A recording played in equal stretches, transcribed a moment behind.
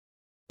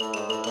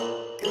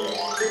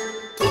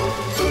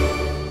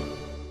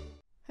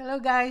Hello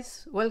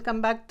guys,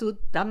 welcome back to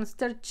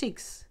Dumpster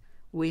Chicks.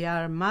 We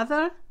are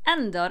mother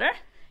and daughter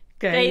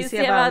crazy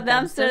about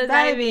dumpster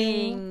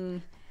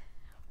diving.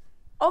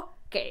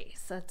 Okay,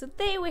 so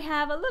today we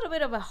have a little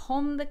bit of a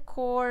home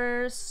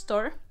decor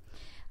store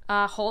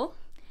haul,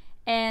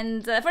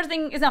 and first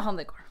thing is not home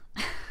decor.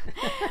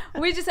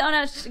 We just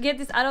want to get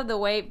this out of the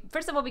way.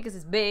 First of all, because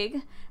it's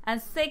big, and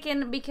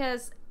second,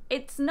 because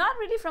it's not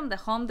really from the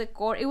home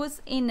decor. It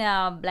was in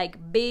a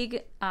like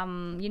big,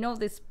 you know,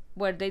 this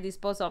where they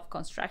dispose of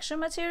construction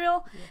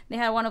material. Yeah. They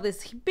had one of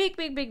these big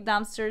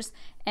dumpsters,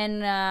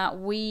 and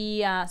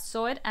we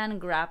saw it and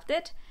grabbed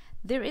it.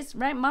 There is,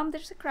 right, Mom?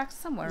 There's a crack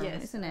somewhere,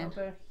 yes, isn't it?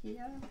 Over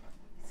here.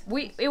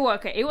 It was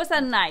okay. It was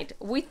at night.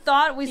 We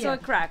thought we saw a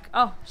crack.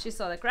 Oh, she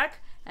saw the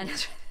crack,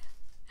 and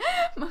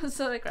Mom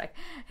saw the crack,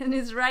 and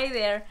it's right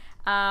there.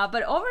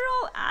 But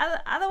overall,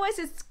 otherwise,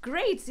 it's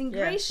great. It's in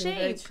great shape. In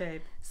great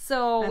shape.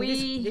 So and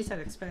these are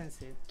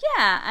expensive.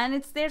 Yeah,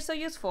 and they're so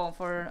useful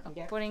for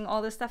putting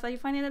all the stuff that you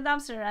find in the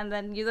dumpster, and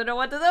then you don't know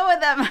what to do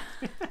with them.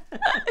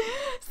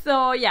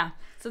 So yeah,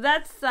 so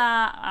that's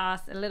a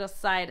little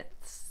side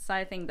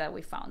thing that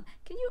we found.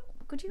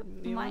 Could you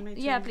mind?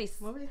 Yeah, please.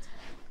 Move it?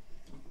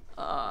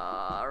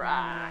 All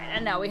right,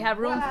 and now we have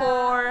room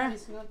for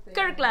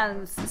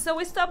Kirklands. So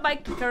we stopped by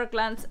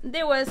Kirklands.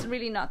 There was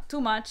really not too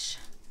much.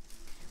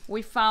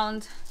 We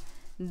found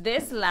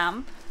this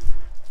lamp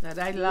that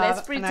I love.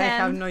 Let's pretend and I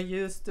have no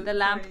use to the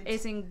lamp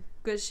is in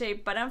good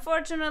shape, but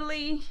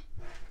unfortunately,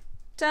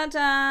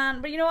 ta-da!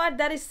 But you know what?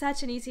 That is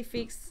such an easy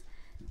fix.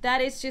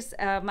 That is just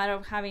a matter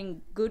of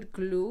having good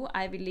glue,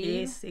 I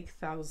believe. Is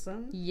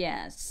 6,000?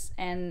 Yes,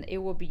 and it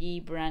will be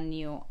brand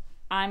new.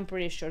 I'm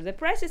pretty sure. The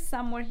price is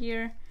somewhere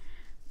here,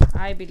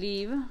 I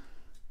believe.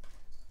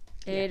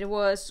 It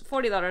was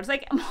 $40.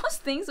 Like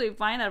most things we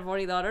find are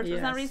 $40 for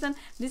some reason.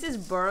 This is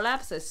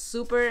burlap, so it's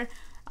super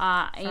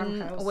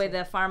with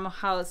the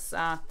farmhouse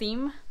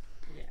theme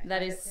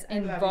that is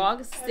in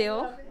vogue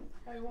still.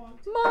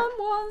 Mom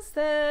wants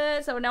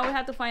it. So now we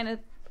have to find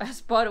a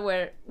spot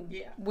where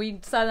we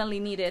suddenly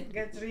need it.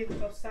 Get rid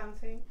of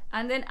something.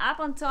 And then up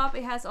on top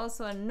it has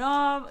also a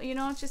knob, you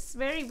know, just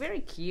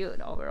very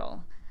cute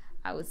overall,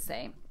 I would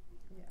say.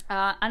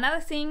 Another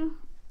thing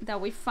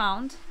that we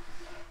found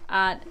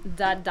at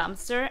that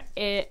dumpster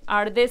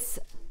are these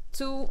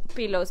 2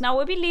 pillows. Now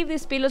we believe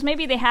these pillows,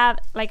 maybe they have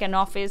like an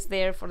office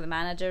there for the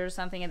manager or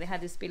something, and they had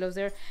these pillows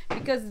there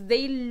because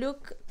they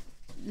look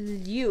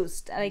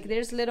used. Like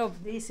there's little.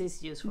 This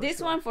is used. This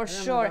one for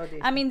sure.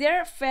 I mean,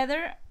 they're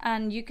feather,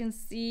 and you can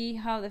see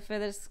how the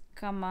feathers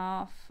come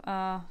off.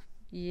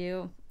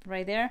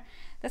 Right there.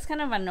 That's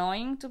kind of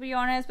annoying, to be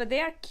honest, but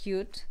they are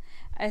cute.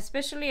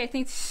 Especially, I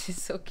think this is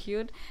so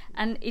cute,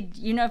 and it,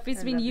 you know, if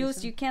it's been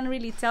used, you can't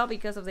really tell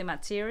because of the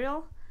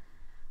material.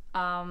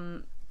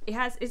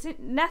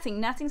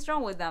 Nothing's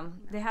wrong with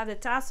them. They have the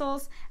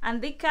tassels,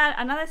 and they cut.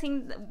 Another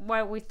thing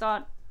why we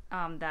thought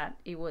that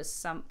it was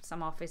some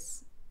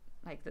office,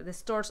 like the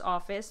store's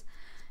office,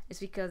 is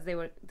because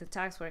the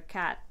tags were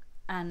cut,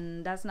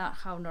 and that's not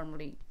how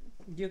normally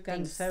you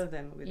can sell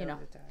them without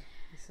the tag.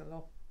 It's a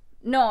law.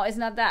 No, it's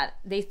not that.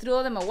 They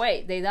throw them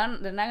away. They're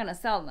not gonna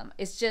sell them.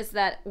 It's just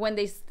that when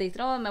they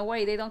throw them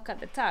away, they don't cut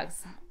the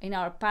tags. In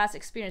our past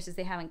experiences,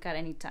 they haven't cut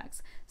any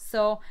tags.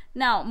 So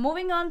now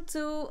moving on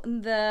to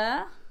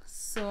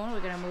soon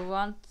we're gonna move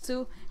on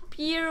to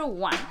Pier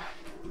 1.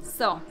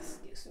 So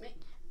excuse me.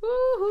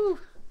 Woohoo!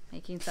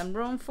 Making some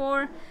room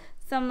for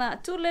some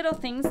 2 little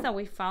things that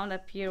we found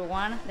at Pier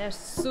 1. They're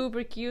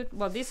super cute.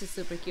 Well, this is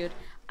super cute.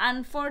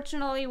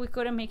 Unfortunately, we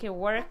couldn't make it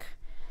work.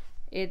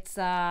 It's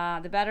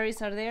the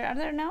batteries are there. Are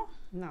there now?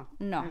 No.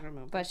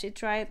 But she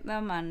tried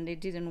them and it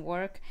didn't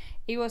work.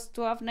 It was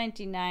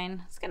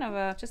 $12.99. It's kind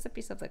of just a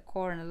piece of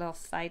decor and a little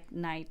side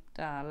night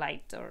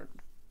light or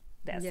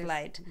desk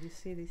light. You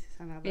see, this is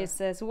another. It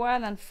says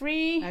wild and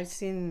free. I've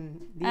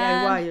seen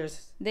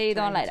DIYers. They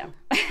don't light up,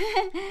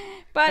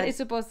 but it's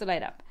supposed to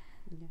light up.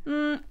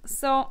 Yeah.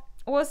 So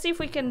we'll see if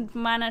we can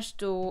manage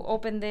to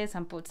open this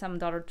and put some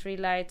Dollar Tree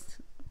lights.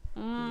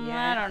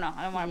 I don't know.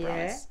 I don't want to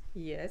promise.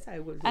 Yes, I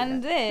will do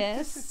and that.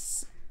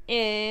 This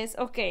is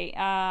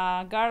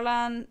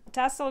garland,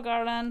 tassel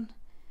garland.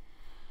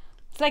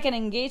 It's like an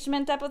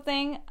engagement type of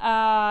thing.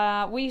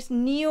 We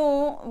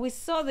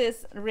saw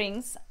these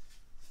rings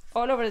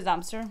all over the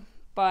dumpster,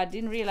 but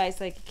didn't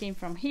realize like it came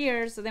from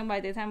here. So then by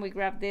the time we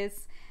grabbed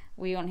this,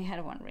 we only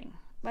had 1 ring.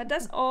 But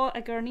that's all a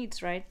girl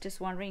needs, right?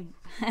 Just 1 ring.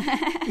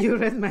 You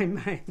read my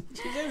mind.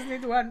 She just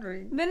need 1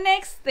 ring. The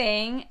next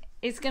thing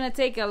is gonna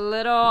take a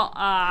little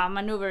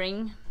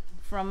maneuvering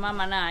from Mom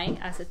and I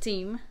as a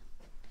team.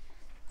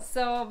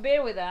 So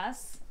bear with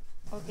us.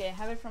 Okay, I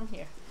have it from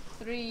here.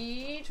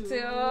 3, 2,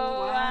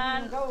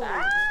 1, go!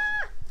 Ah!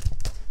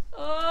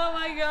 Oh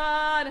my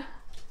God!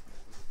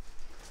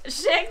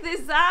 Check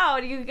this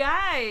out, you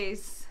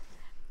guys.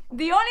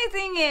 The only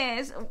thing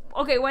is,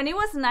 okay, when it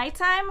was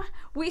nighttime,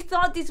 we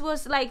thought this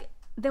was like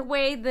the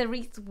way the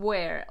wreaths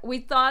were. We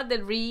thought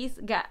the wreaths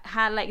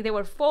had like they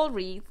were full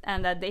wreaths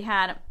and that they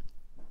had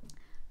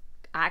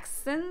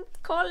accent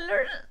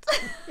color.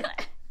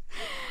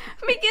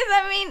 Because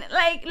I mean,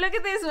 like, look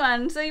at this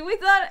one. So we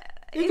thought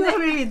it was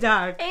really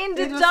dark. In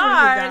the It was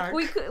dark,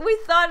 really we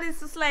thought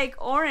this was like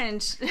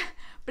orange,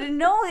 but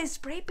no, they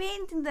spray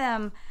painting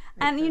them.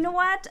 And you know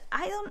what?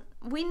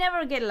 We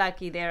never get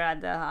lucky there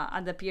at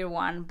the Pier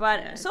 1,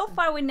 but so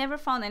far we never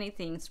found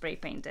anything spray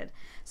painted.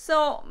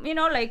 So you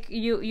know, like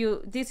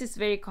this is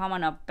very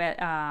common at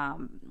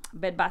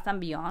Bed Bath and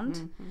Beyond.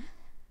 Mm-hmm.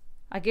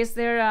 I guess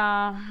they're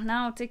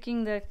now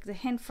taking the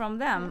hint from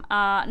them.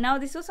 Now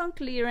this was on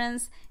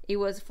clearance. It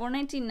was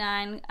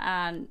 $4.99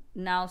 and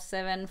now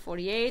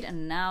 $7.48,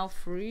 and now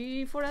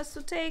free for us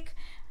to take.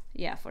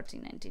 Yeah,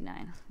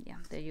 $14.99. Yeah,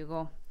 there you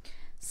go.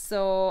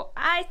 So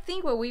I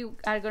think what we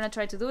are gonna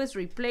try to do is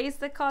replace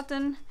the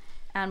cotton,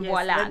 and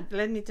voila.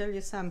 Let me tell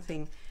you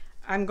something.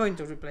 I'm going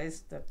to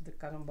replace the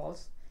cotton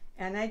balls,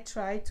 and I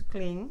tried to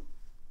clean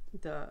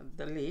the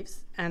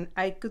leaves, and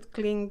I could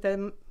clean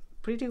them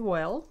pretty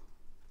well,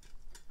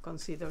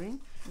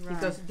 considering,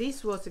 because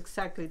this was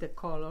exactly the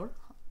color.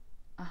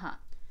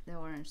 The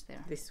orange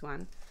there. This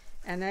one,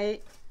 and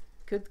I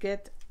could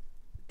get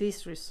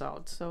this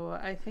result. So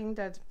I think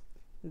that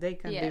they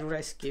can be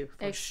rescued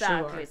for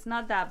sure. It's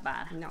not that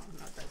bad. No,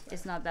 not that bad.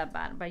 It's not that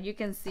bad, but you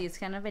can see it's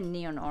kind of a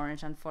neon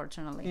orange,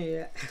 unfortunately.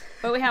 Yeah.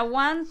 But we have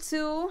 1,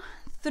 2,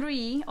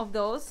 3 of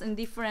those in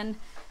different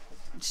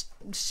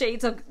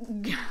shades of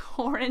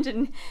orange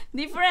and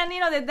different. You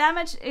know, the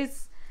damage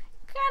is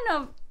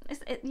kind of.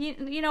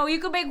 You know, you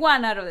could make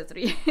one out of the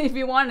 3 if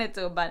you wanted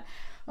to, but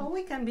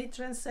we can be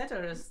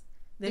trendsetters.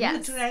 The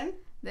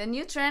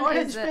new trend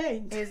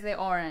is the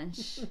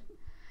orange.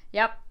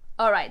 Yep.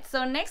 All right.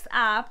 So next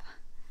up,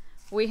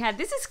 we had,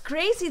 this is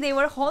crazy. They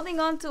were holding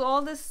on to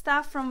all the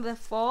stuff from the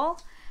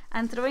fall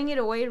and throwing it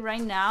away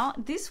right now.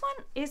 This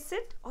one, is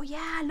it? Oh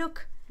yeah,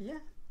 look. Yeah.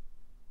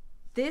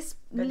 This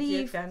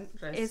leaf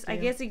is, I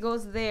guess it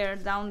goes there,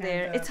 down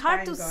there. It's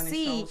hard to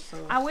see.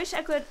 I wish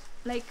I could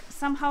like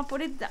somehow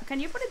put it down. Can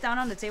you put it down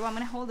on the table? I'm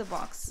gonna hold the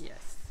box.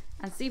 Yes.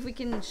 And see if we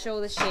can show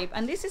the shape.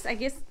 And this is, I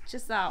guess,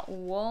 just a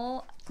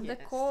wall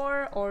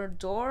decor or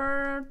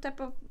door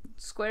type of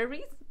square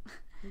wreath.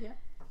 Yeah.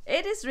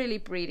 It is really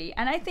pretty.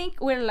 And I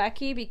think we're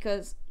lucky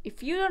because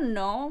if you don't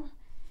know,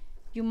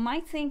 you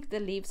might think the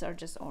leaves are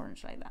just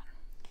orange like that.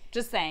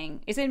 Just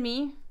saying. Is it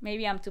me?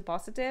 Maybe I'm too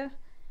positive.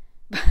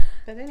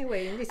 But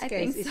anyway, in this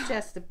case, it's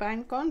just the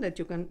pine cone that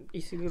you can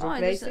easily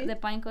replace it. The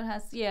pine cone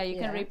has, you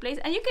can replace.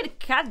 And you can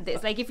cut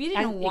this. Like if you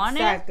didn't want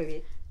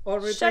it. Or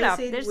replace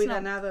it with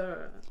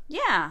another.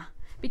 Yeah.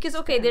 Because,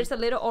 there's a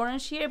little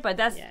orange here, but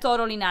that's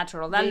totally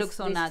natural. That looks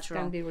so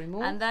natural. Can be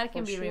removed. And that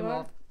can be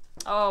removed.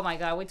 Oh my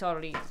God,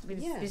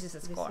 this is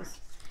a score.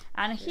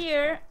 And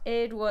here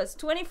it was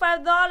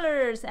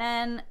 $25,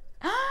 and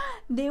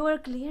they were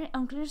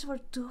on clearance for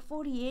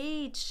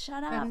 $2.48.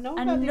 Shut up!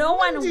 And no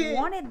one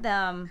wanted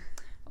them.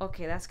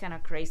 Okay, that's kind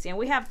of crazy. And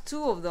we have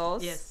 2 of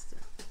those. Yes.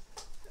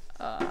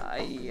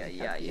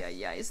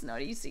 Yeah. It's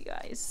not easy,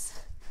 guys.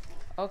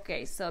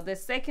 Okay, so the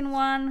second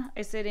one,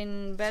 is it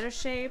in better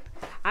shape?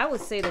 I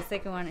would say the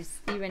second one is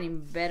even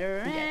in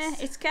better.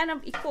 Yes. It's kind of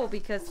equal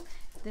because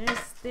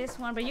there's this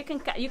one, but you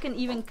can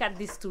even cut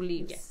these 2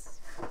 leaves. Yes.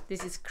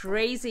 This is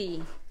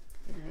crazy.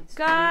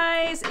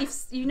 Guys,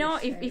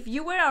 if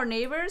you were our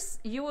neighbors,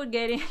 you would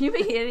be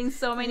getting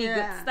so many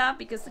good stuff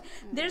because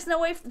there's no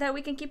way that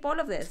we can keep all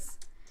of this.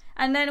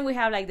 And then we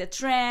have like the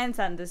trends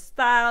and the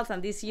styles,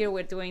 and this year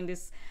we're doing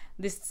this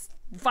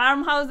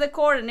farmhouse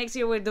decor, and next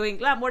year we're doing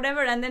glam,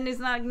 whatever, and then it's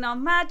not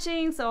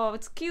matching, so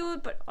it's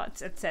cute,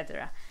 but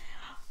etc.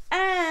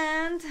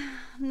 And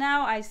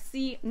now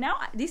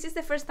this is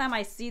the first time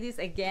I see this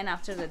again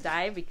after the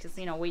dive, because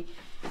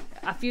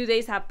a few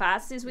days have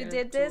passed since we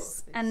did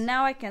this, and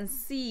now I can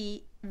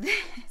see this.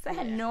 I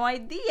had no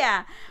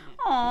idea.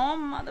 Oh,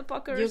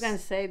 motherfuckers. You can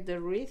save the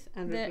wreath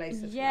and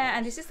replace the flowers.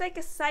 And this is like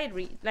a side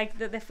wreath, like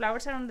the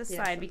flowers are on the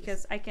side,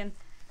 because I can.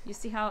 You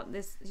see how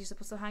you're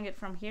supposed to hang it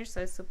from here,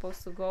 so it's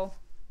supposed to go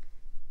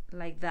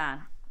like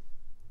that.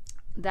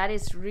 That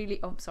is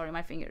really, sorry,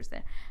 my finger's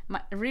there.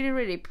 Really,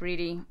 really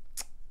pretty.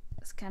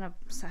 It's kind of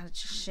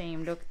such a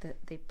shame. Look,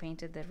 they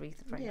painted the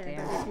wreath right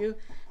there. But if you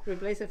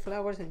replace the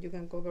flowers, and you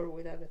can cover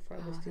with other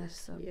flowers. Oh, that's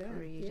so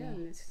pretty. Yeah,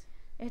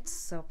 it's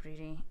so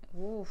pretty.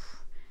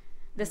 Oof.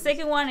 The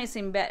second one is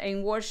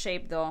in worse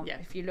shape though. Yeah.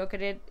 If you look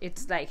at it,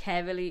 it's like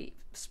heavily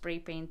spray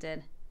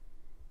painted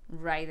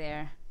right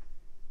there.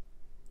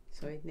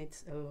 So it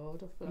needs a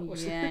lot of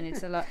flowers. Yeah, and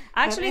it's a lot.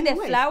 Actually, the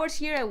flowers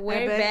here are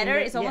way better.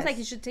 It's almost like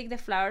you should take the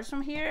flowers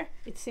from here.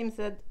 It seems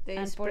that they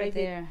and put it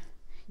there.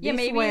 Yeah,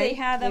 maybe they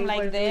had them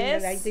like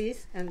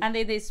this, and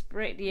they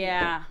sprayed.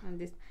 Yeah, and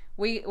this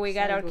we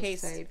got our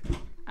case. Saved.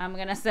 I'm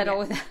gonna settle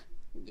with that.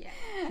 Yeah,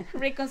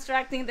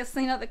 reconstructing the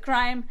scene of the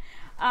crime.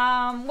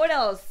 What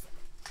else?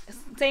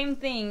 Same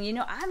thing.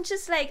 I'm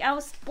just like, I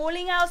was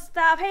pulling out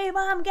stuff. Hey,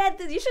 mom, get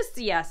this. You should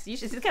see us.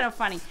 It's kind of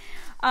funny.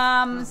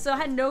 So I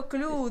had no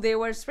clue they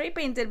were spray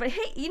painted. But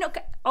hey,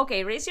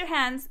 okay, raise your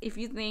hands if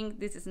you think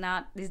this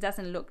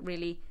doesn't look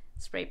really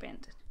spray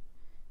painted,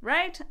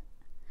 right?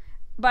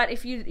 but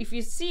if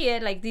you see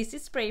it, like this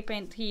is spray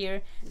paint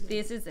here,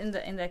 this is in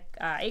the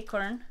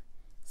acorn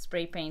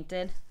spray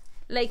painted,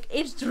 like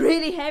it's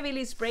really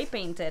heavily spray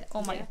painted.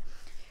 Oh my god.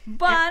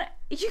 But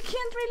you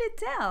can't really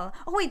tell.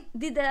 Oh wait,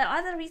 did the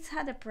other wreaths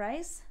have a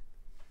price?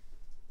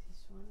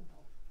 This one,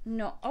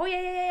 no. Oh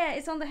yeah,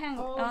 it's on the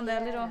on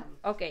the little.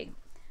 Okay,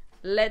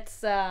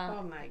 let's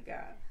oh my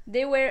god,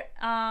 they were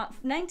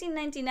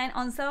 $19.99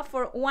 on sale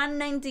for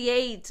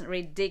 $198.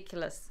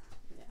 Ridiculous.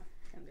 yeah,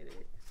 can't believe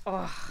it.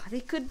 Oh,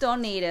 they could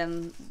donate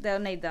them,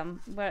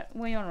 but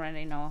we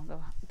already know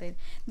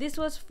this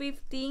was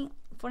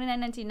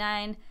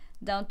 $49.99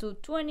 down to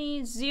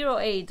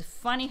 $20.08.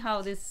 Funny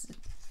how this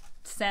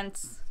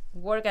cents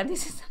work, and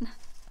this is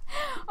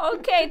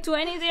okay,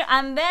 20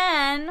 and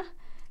then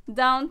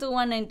down to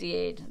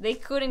 $198. They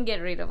couldn't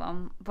get rid of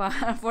them, but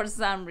for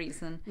some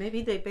reason.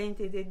 Maybe they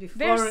painted it before.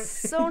 They're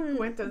so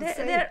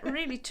they're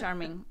really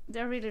charming.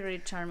 They're really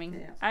charming.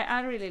 Yeah.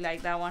 I really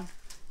like that one,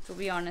 to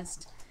be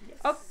honest. Yes.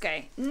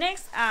 Okay,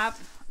 next up,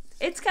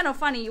 it's kind of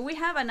funny. We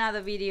have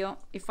another video.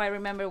 If I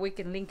remember, we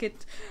can link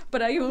it.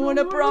 But I want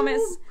to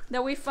promise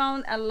that we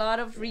found a lot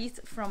of wreaths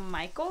from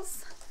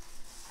Michael's,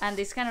 and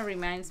this kind of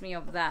reminds me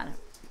of that.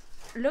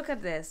 Look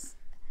at this.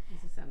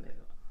 This is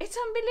unbelievable. It's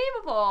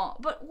unbelievable.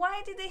 But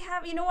why did they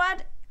have? You know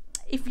what?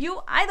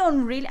 I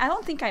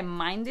don't think I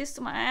mind this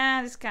too much.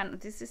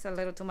 This is a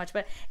little too much,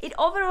 but it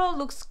overall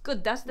looks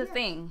good. That's the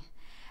thing.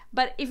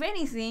 But if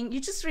anything,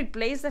 you just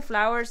replace the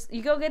flowers.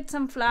 You go get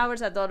some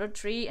flowers at Dollar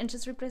Tree and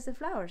just replace the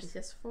flowers. It's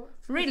just for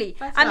really.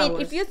 I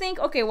mean, if you think,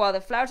 okay, well, the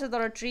flowers at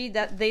Dollar Tree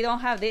that they don't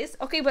have this,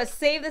 okay, but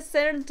save the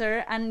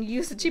center and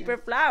use a cheaper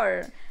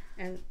flower,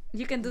 and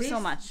you can do so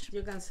much.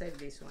 You can save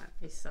this one.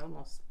 It's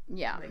almost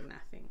like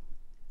nothing.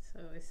 So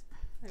it's,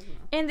 I don't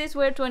know. And these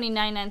were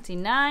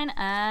 $29.99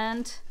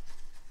 and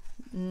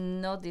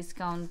no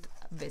discount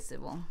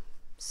visible.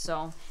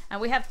 So, and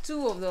we have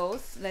two of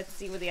those. Let's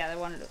see what the other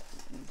one looks.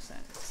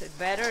 Is it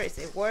better? Is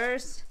it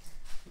worse?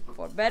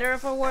 For better or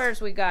for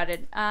worse, we got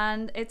it.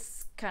 And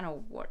it's kind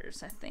of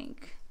worse, I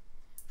think.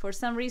 For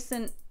some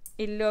reason,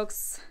 it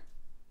looks,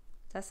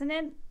 doesn't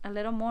it? A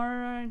little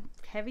more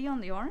heavy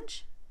on the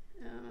orange?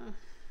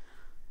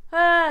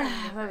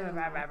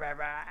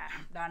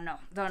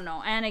 Don't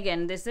know. And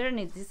again, is there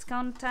any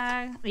discount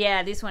tag?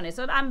 Yeah, this one is.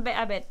 So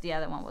I bet the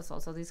other one was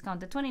also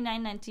discounted.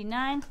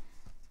 $29.99.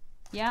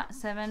 Yeah,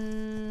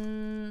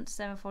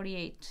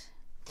 $7.48.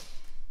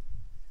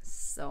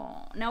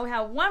 So now we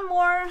have one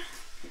more,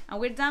 and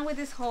we're done with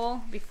this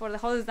haul before the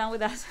haul is done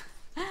with us.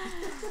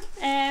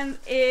 And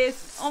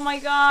it's, oh my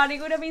god,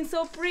 it would have been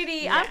so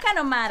pretty. I'm kind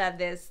of mad at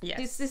this.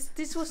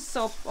 This was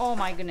so, oh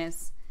my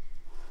goodness.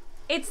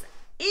 It's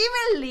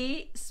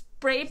evenly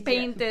spray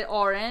painted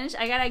orange.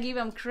 I gotta give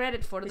them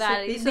credit for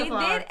that. They did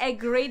a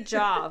great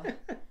job.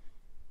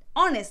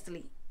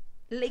 Honestly.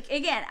 Like,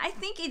 again, I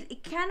think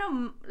it kind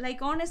of,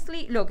 like,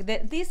 honestly, look,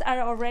 these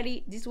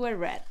were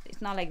red.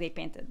 It's not like they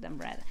painted them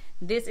red.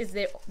 This is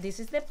the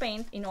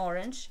paint in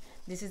orange.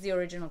 This is the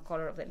original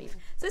color of the leaf.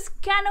 So it's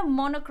kind of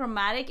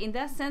monochromatic in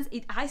that sense.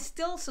 I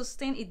still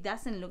sustain it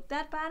doesn't look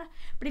that bad.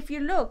 But if you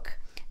look,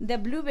 the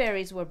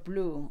blueberries were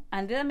blue,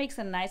 and that makes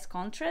a nice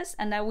contrast.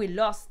 And now we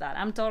lost that.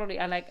 I'm an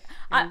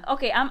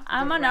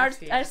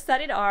artist. I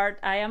studied art.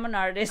 I am an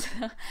artist.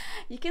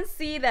 You can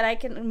see that I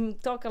can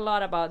talk a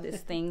lot about these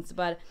things,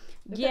 but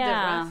They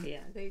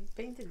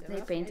painted the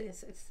rough.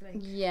 It's like,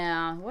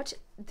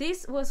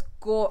 this was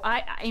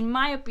in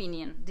my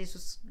opinion, this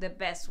was the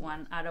best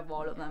one out of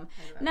all of them.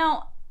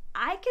 Now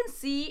I can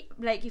see,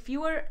 like, if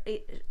you were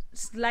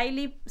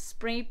slightly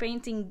spray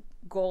painting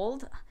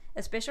gold,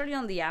 especially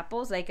on the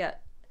apples, like a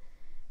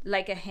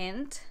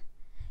hint.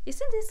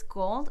 Isn't this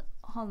gold?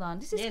 Hold on,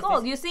 this is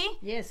gold. You see?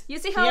 Yes. You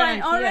see how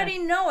I already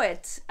know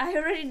it? I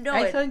already know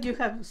it. I thought you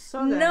have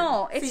saw that.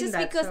 No, it's just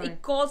because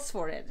it calls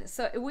for it.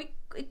 So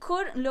it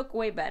could look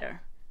way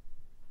better.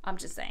 I'm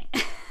just saying.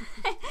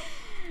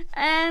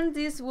 And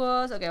this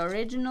was,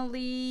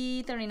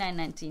 originally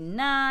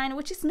 $39.99,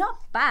 which is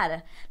not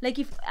bad. Like,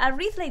 if a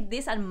wreath like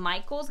this at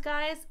Michael's,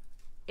 guys,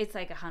 it's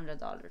like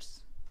 $100.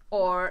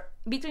 Or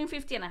between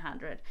 50 and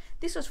 100.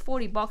 This was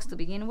 $40 to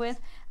begin with,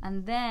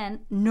 and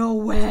then no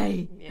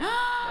way.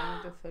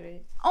 Down to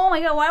 30. Oh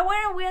my god, why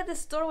weren't we at the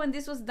store when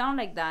this was down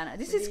like that?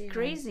 This is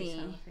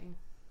crazy.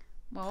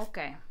 Well,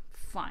 okay,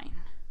 fine.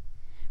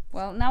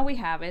 Well, now we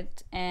have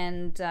it,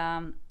 and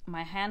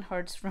my hand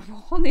hurts from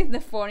holding the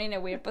phone in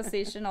a weird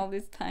position all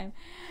this time.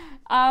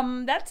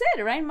 That's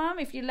it, right, Mom?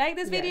 If you like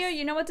this video,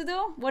 you know what to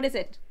do. What is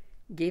it?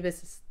 Give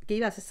us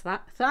a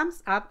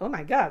thumbs up. Oh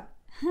my god.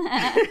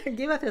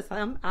 Give us a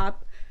thumb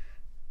up,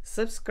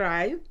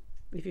 subscribe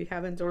if you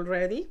haven't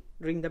already,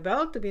 ring the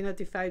bell to be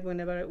notified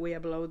whenever we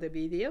upload a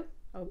video,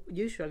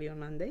 usually on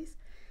Mondays,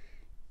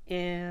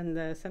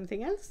 and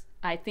something else.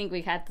 I think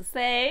we had to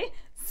say,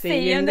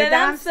 see you in the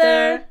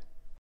dumpster.